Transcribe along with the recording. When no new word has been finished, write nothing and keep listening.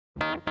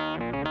What?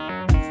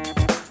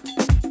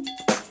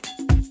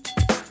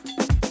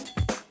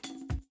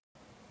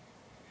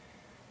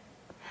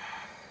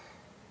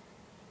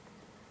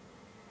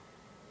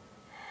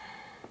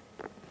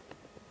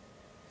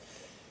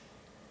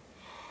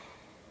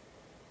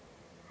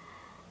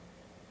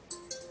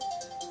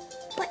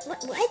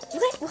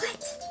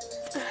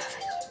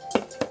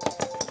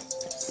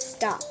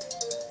 Stop.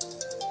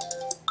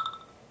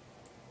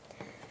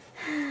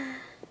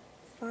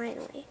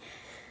 Finally.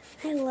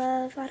 I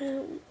love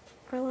auto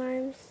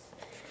alarms.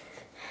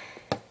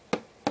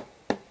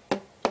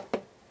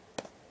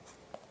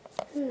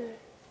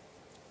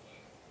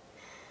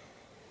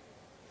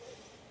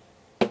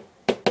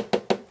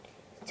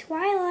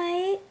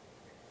 Twilight.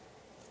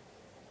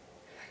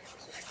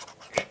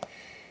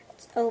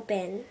 It's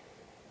open.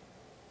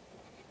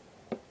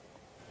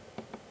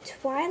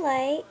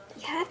 Twilight,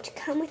 you have to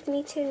come with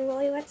me to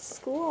enroll you at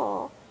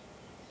school.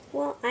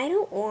 Well, I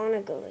don't want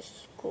to go to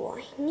school.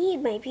 I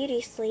need my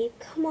beauty sleep.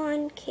 Come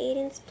on,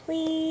 Cadence,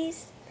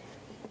 please.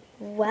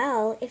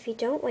 Well, if you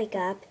don't wake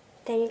up,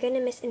 then you're going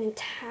to miss an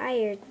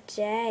entire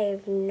day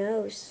of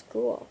no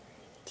school.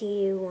 Do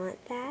you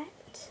want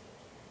that?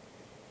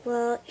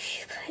 Well, if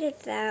you put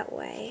it that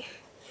way.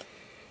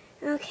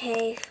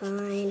 Okay,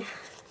 fine.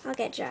 I'll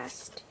get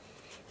dressed.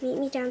 Meet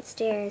me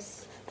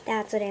downstairs.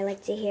 That's what I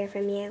like to hear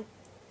from you.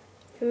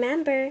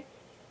 Remember,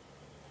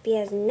 be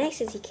as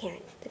nice as you can.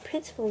 The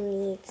principal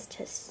needs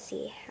to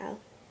see how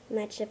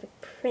much of a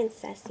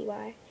princess you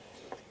are.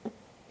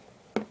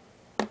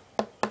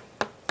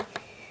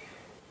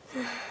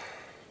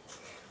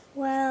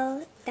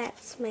 Well,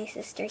 that's my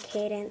sister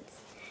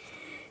Cadence.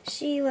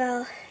 She,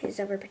 well, is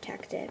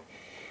overprotective.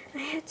 I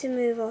had to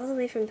move all the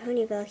way from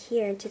Ponyville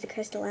here to the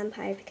Crystal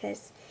Empire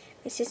because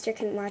my sister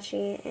couldn't watch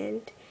me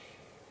and,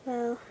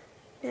 well,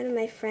 none of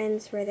my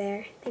friends were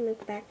there. They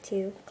moved back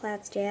to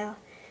Cloudsdale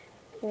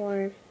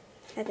or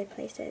other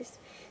places.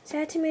 So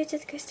I had to move to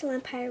the Crystal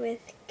Empire with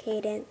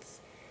Cadence.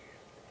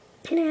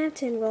 And I have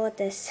to enroll at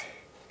this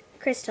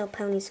Crystal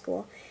Pony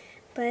School,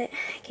 but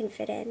I can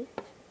fit in.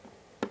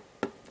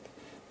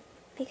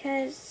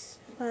 Because,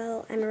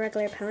 well, I'm a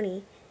regular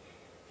pony.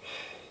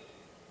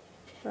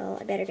 Well,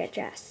 I better get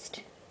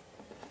dressed.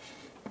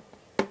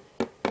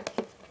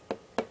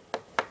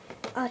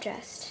 All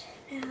dressed.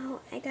 Now,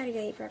 I gotta go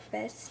eat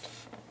breakfast.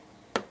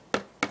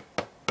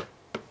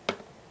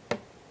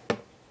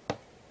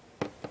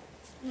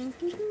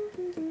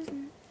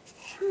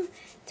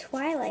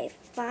 Twilight,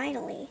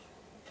 finally.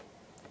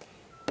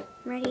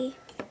 Ready?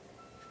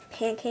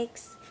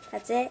 Pancakes?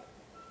 That's it?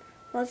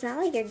 Well, it's not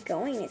like you're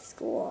going to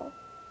school.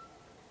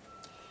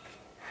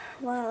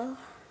 Well,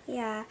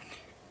 yeah.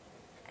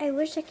 I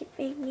wish I could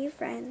make new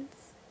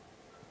friends.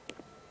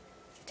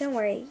 Don't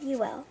worry, you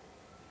will.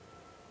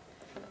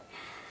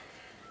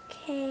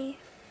 Okay.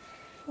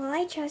 Well,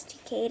 I trust you,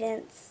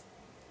 Cadence.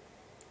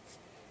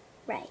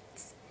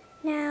 Right.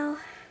 Now,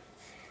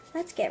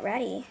 let's get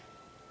ready.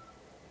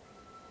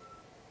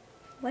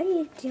 What are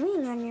you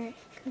doing on your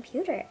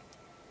computer?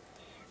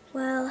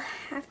 Well,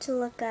 I have to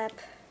look up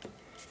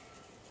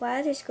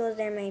what other schools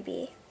there may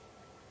be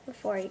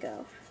before you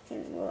go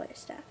and enroll your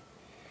stuff.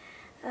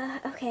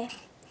 Okay.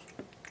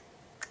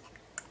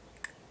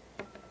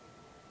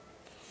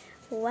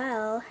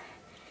 Well,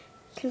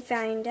 couldn't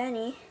find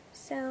any,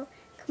 so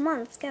come on,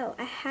 let's go.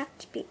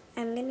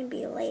 I'm gonna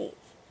be late.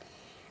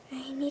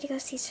 I need to go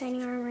see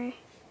Shining Armor.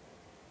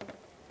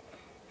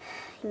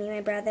 You mean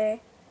my brother?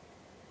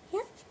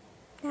 Yep.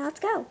 Now let's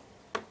go.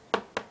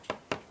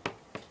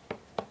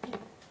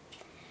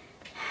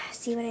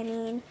 See what I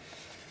mean?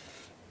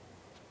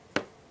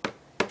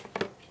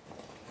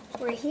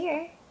 We're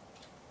here.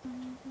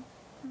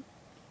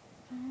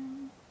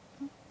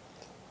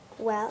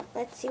 Well,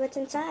 let's see what's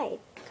inside.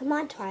 Come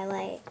on,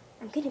 Twilight.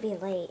 I'm gonna be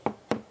late.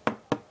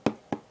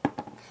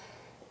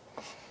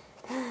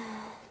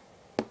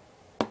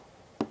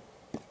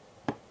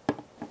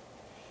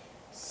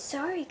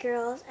 Sorry,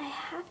 girls. I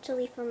have to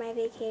leave for my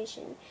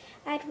vacation.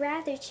 I'd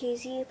rather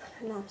choose you,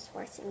 but my mom's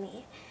forcing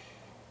me.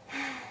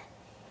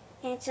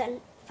 And it's a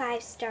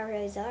 5-star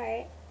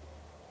resort.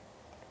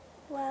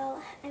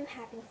 Well, I'm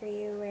happy for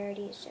you.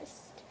 Rarity is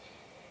just...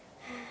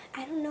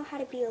 I don't know how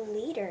to be a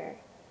leader.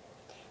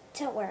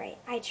 Don't worry,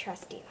 I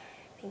trust you.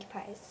 Pinkie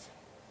Pie is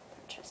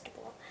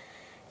untrustable.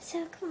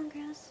 So, come on,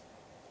 girls.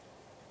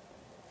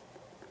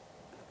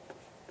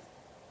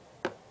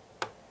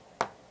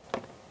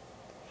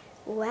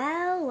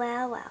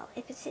 Well.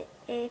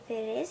 If it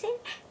isn't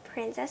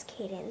Princess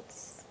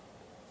Cadence.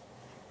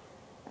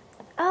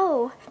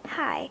 Oh,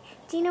 hi.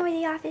 Do you know where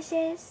the office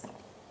is?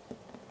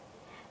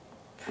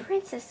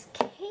 Princess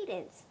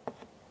Cadence.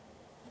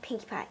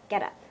 Pinkie Pie,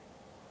 get up.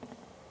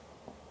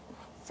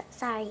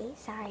 Sorry,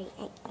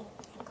 I'm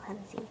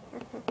clumsy.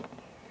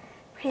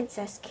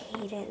 Princess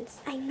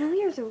Cadence, I know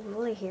you're the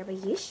ruler here,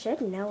 but you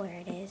should know where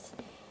it is.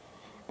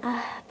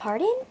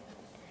 Pardon?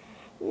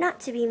 Not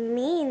to be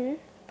mean,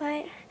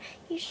 but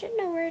you should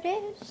know where it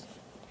is.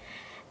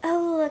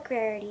 Oh, look,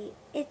 Rarity,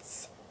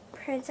 it's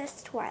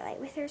Princess Twilight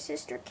with her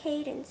sister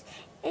Cadence.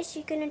 Is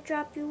she gonna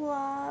drop you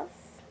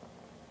off?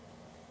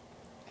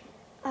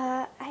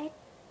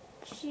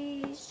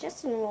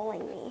 just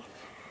enrolling me.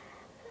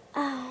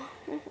 Oh,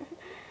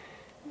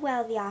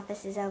 well, the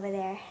office is over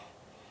there.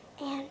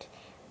 And,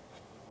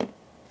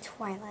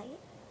 Twilight,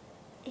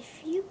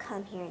 if you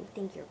come here and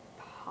think you're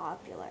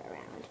popular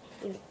around,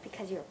 even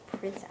because you're a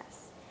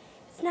princess,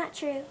 it's not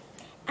true.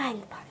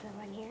 I'm the popular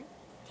one here.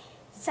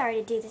 Sorry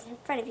to do this in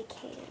front of you,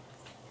 Cadence,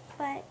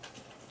 but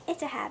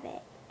it's a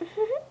habit.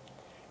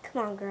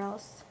 Come on,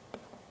 girls.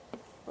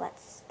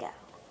 Let's go.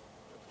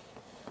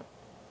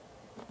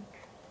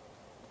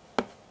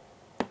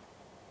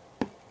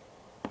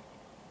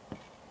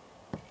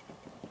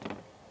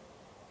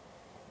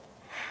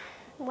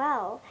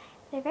 Well,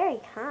 they're very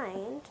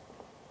kind.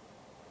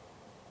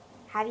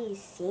 Have you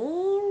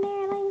seen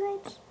their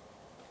language?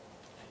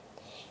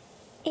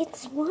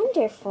 It's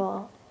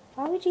wonderful.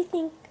 Why would you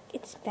think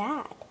it's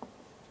bad?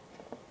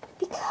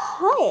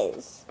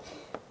 Because.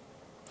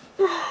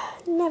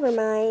 Never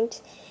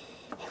mind.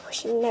 I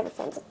wish you were never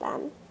friends with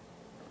them.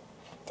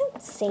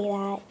 Don't say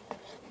that.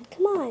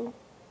 Come on.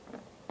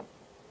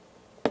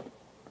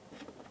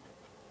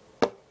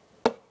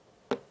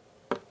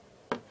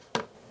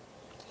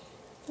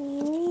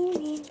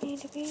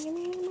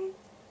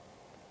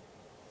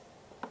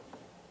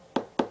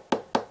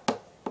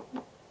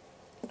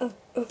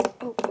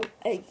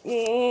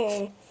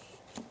 Yeah.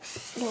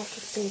 No,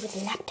 it's me with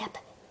the laptop.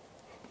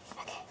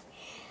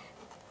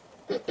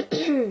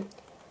 Okay.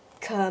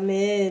 Come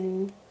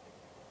in.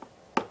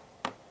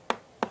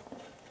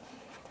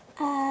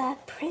 Hi,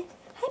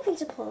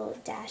 Principal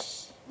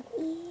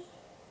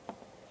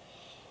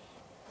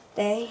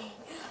 -E.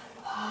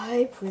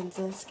 Hi,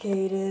 Princess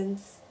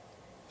Cadence.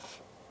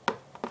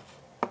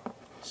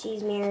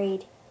 She's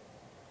married.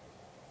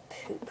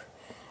 Poop.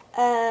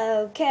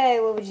 Okay,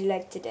 what would you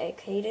like today,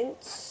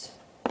 Cadence?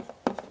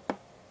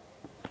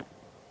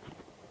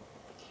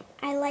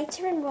 I'd like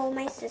to enroll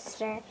my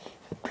sister,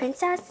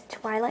 Princess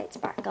Twilight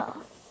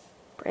Sparkle.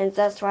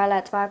 Princess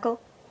Twilight Sparkle?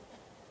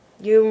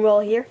 You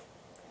enroll here?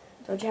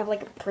 Don't you have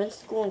like a prince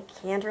school in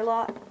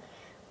Canterlot?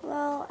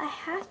 Well, I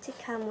have to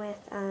come with,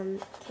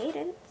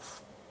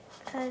 Cadence.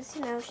 Because,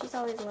 you know, she's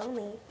always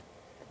lonely.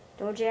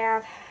 Don't you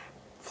have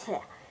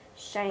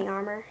shining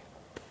armor?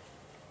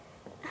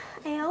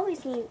 I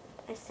always need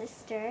a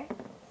sister.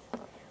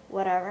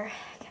 Whatever.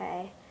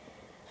 Okay.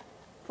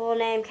 Full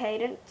name,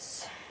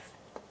 Cadence.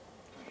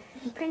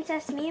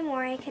 Princess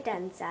Miyamori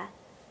Cadenza.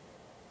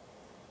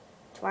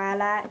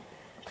 Twilight.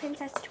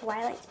 Princess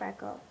Twilight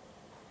Sparkle.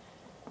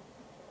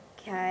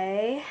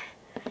 Okay.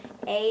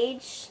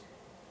 Age.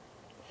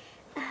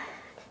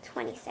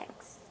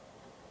 26.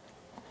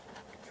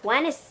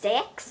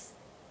 26?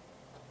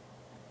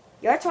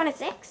 You're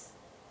 26?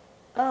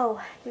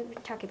 Oh, you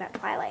were talking about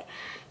Twilight.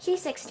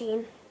 She's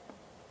 16.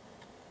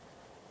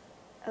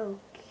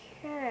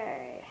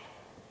 Okay.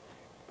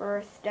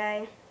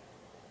 Birthday.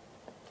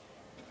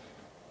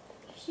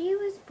 She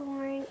was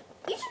born...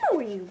 You should know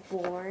where you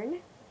were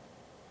born.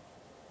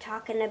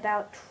 Talking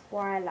about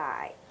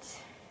Twilight.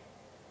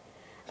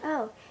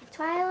 Oh,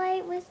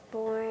 Twilight was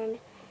born...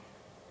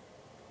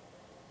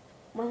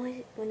 When were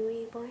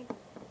you born?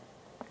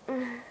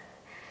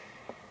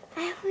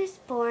 I was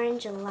born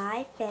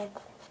July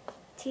 5th,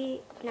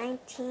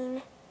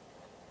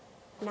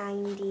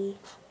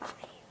 1995.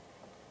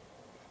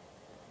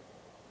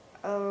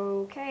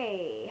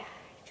 Okay,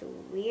 it's a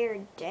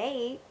weird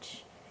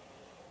date.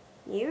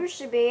 You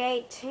should be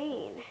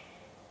 18.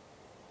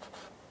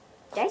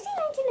 Did I say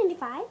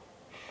 1995?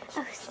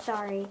 Oh,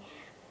 sorry.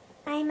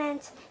 I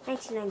meant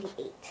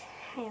 1998.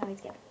 I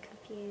always get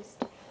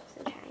confused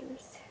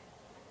sometimes.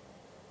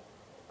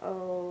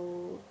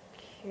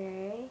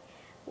 Okay.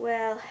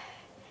 Well,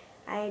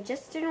 I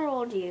just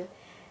enrolled you.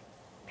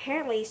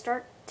 Apparently you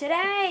start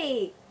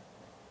today.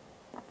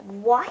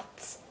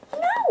 What?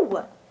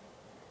 No!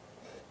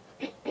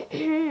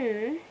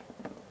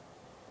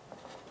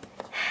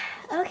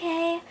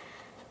 Okay.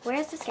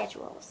 Where's the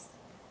schedules?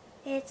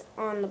 It's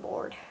on the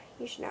board.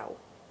 You should know.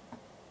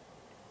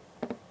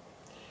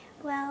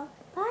 Well,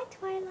 bye,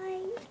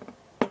 Twilight.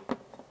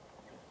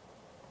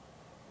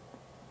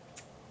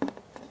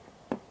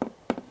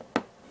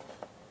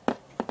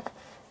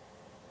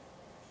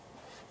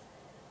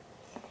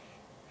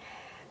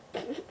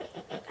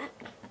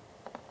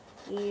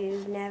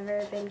 You've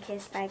never been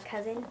kissed by a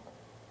cousin?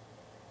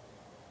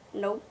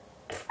 Nope.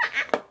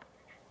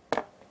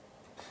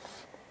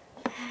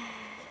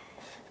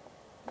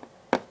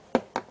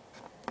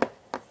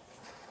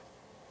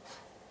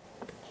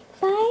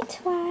 Bye,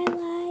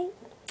 Twilight.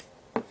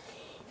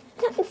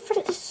 Not in front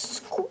of the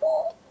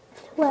school.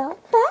 Well,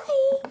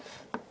 bye.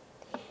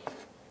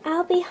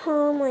 I'll be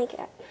home like,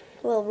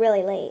 well,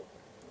 really late.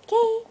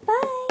 Okay,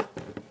 bye.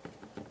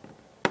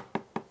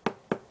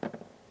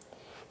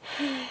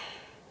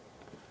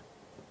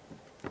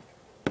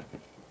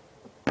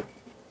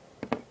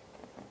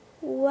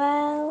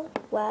 Well,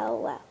 well,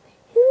 well.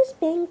 Who's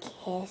been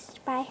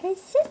kissed by her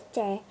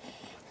sister,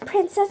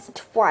 Princess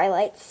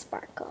Twilight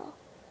Sparkle?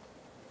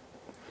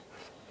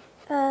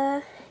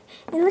 And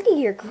look at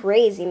your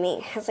crazy mate.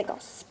 It has like all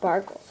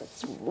sparkles.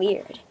 It's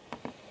weird.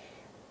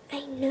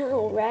 I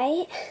know,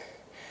 right?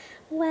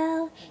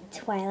 Well,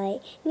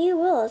 Twilight, new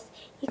rules.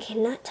 You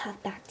cannot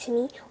talk back to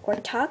me or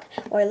talk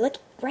or look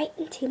right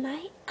into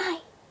my eye.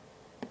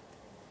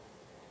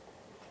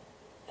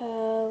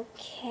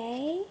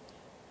 Okay.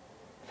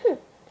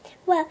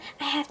 Well,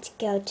 I have to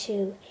go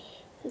to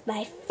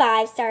my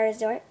 5-star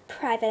resort,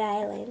 private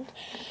island.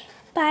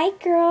 Bye,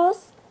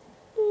 girls.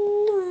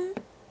 Mwah.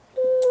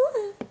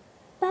 Mwah.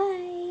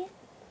 Bye.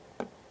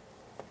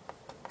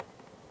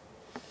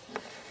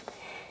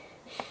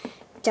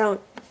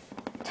 Don't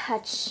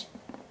touch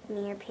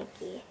me or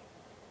Pinkie.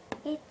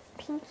 It's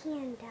Pinkie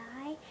and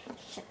I.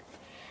 Shut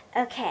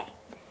up. Okay,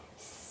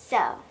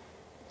 so,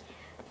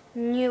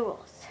 new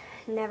rules.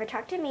 Never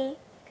talk to me,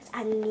 because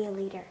I'm the new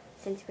leader,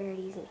 since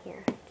Rarity isn't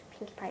here.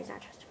 Pinkie Pie is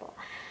not trustable.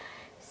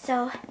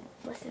 So,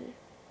 listen.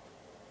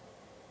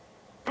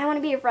 I want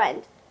to be your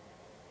friend.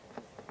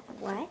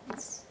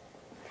 What?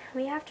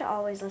 We have to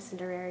always listen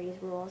to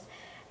Rarity's rules.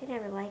 I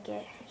never like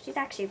it. She's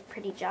actually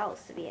pretty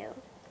jealous of you.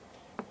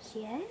 She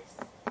is?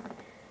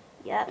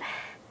 Yep.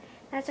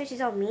 That's why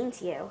she's all mean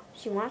to you.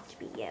 She wants to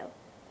be you.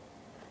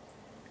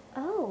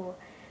 Oh,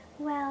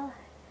 well,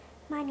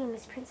 my name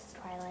is Princess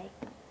Twilight.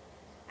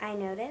 I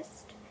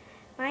noticed.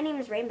 My name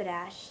is Rainbow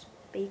Dash,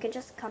 but you can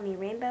just call me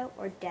Rainbow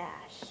or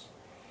Dash.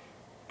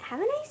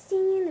 Haven't I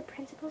seen you in the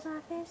principal's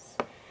office?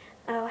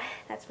 Oh,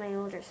 that's my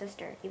older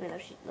sister, even though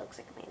she looks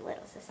like my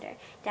little sister,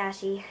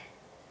 Dashy.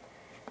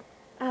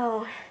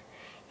 Oh,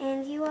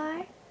 and you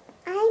are?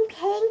 I'm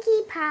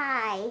Pinkie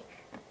Pie.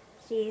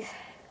 She's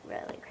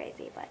really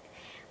crazy, but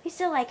we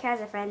still like her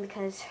as a friend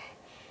because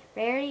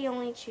Rarity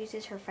only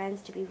chooses her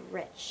friends to be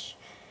rich.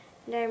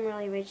 And I'm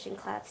really rich in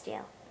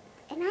Cloudsdale.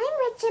 And I'm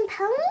rich in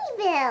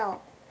Ponyville.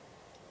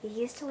 You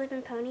used to live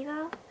in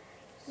Ponyville?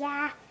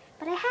 Yeah,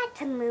 but I had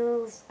to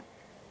move.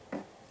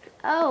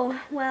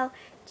 Oh, well,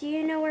 do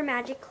you know where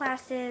magic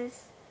class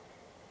is?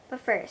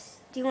 But first,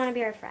 do you want to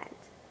be our friend?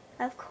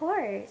 Of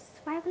course.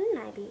 Why wouldn't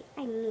I be?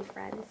 I need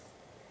friends.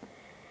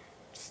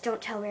 Just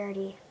don't tell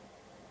Rarity.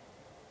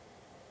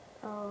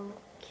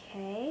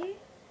 Okay.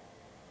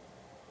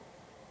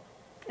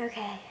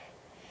 Okay.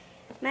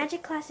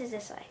 Magic class is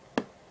this way.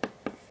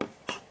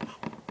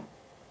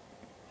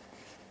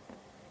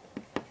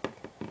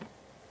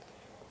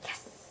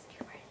 Yes,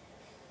 you're right.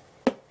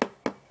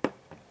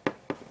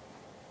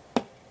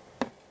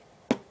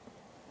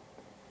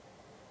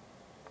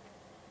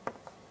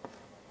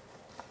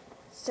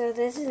 So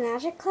this is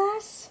magic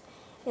class?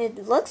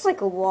 It looks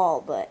like a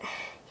wall, but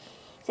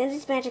since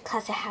it's magic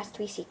class, it has to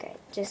be secret.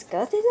 Just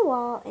go through the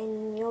wall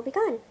and you'll be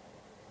gone.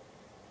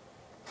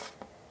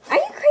 Are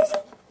you crazy?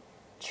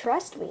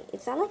 Trust me,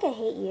 it's not like I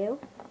hate you.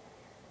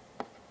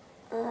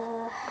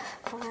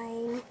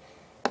 Fine.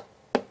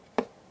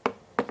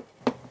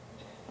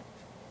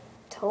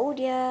 Told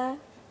ya.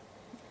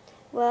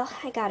 Well,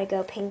 I gotta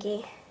go,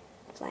 Pinkie.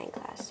 Flying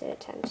class to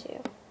attend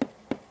to.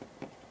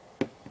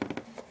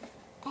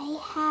 I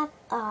have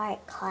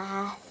art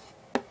class.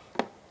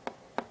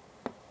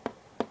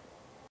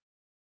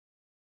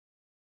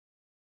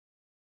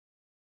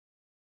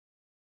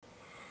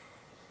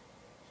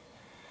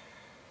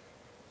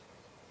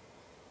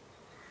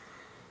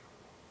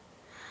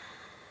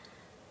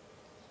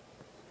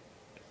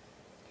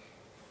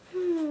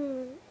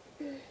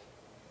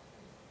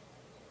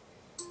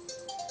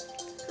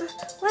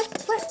 What?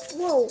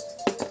 Whoa.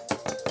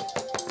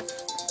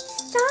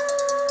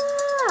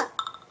 Stop!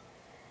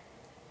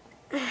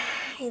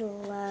 I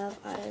love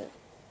auto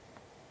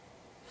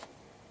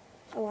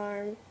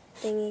alarm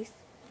thingies.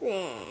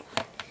 Nah.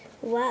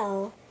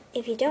 Well,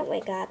 if you don't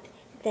wake up,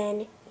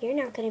 then you're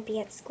not going to be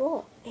at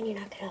school. And you're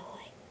not going to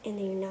like, and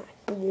then you're not.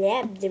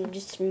 Yeah, I'm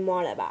just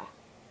smaller.